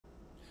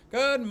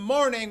Good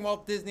morning,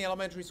 Walt Disney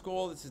Elementary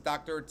School. This is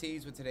Dr.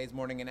 Ortiz with today's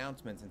morning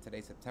announcements. And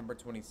today's September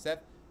 27th,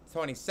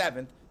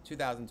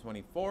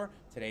 2024.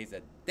 Today's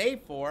a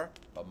day 4,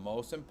 but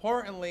most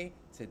importantly,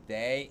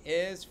 today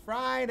is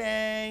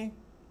Friday.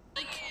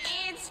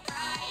 It's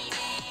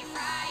Friday,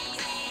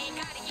 Friday,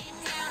 gotta get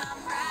down on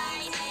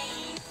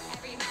Friday.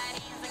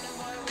 Everybody's looking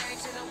forward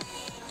to the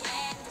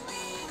weekend,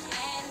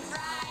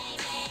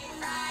 Friday,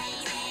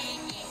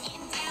 Friday,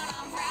 getting down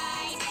on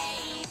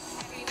Friday.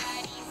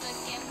 Everybody's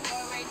looking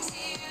forward to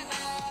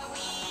the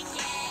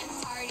weekend,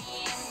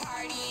 partying,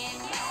 partying,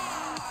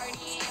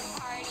 partying,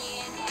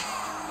 partying,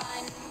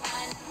 fun,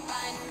 fun,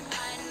 fun,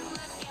 fun,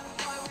 looking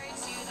forward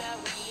to the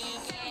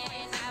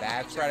weekend.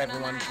 That's right,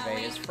 everyone.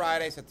 Today is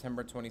Friday,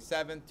 September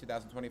 27th,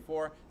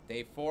 2024,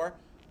 day 4.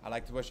 I'd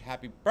like to wish a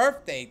happy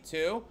birthday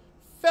to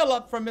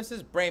Philip from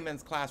Mrs.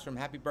 Brayman's classroom.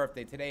 Happy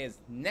birthday. Today is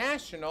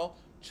National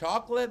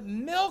Chocolate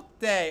Milk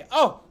Day.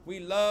 Oh, we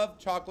love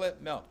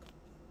chocolate milk.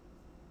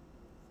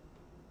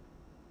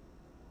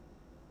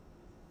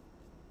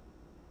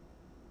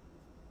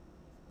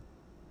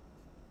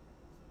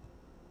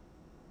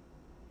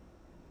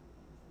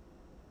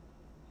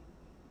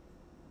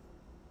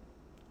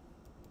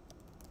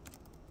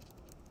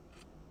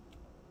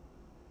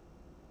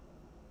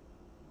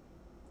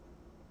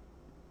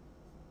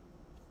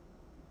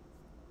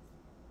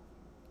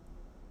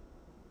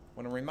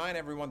 I want to remind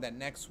everyone that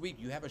next week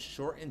you have a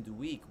shortened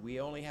week. We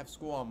only have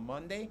school on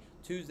Monday,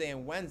 Tuesday,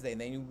 and Wednesday.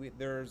 And then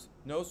there's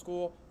no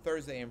school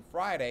Thursday and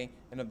Friday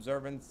in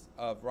observance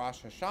of Rosh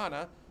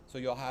Hashanah. So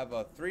you'll have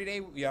a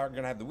 3-day, you are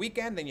going to have the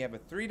weekend, then you have a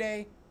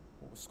 3-day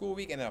school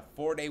week, and then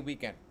a 4-day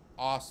weekend.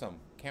 Awesome.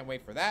 Can't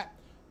wait for that.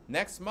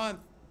 Next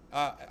month,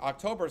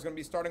 October, is going to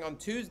be starting on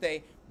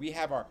Tuesday. We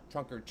have our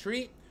trunk or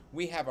treat.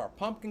 We have our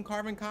pumpkin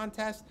carving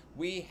contest.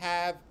 We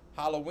have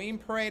Halloween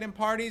parade and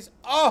parties.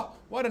 Oh,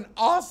 what an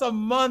awesome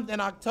month in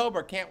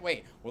October. Can't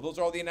wait. Well, those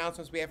are all the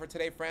announcements we have for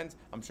today, friends.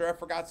 I'm sure I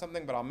forgot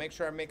something, but I'll make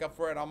sure I make up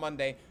for it on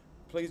Monday.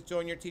 Please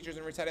join your teachers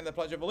in reciting the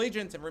Pledge of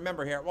Allegiance. And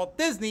remember, here at Walt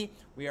Disney,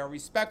 we are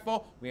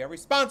respectful, we are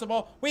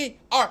responsible, we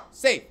are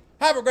safe.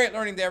 Have a great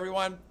learning day,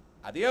 everyone.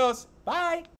 Adios. Bye.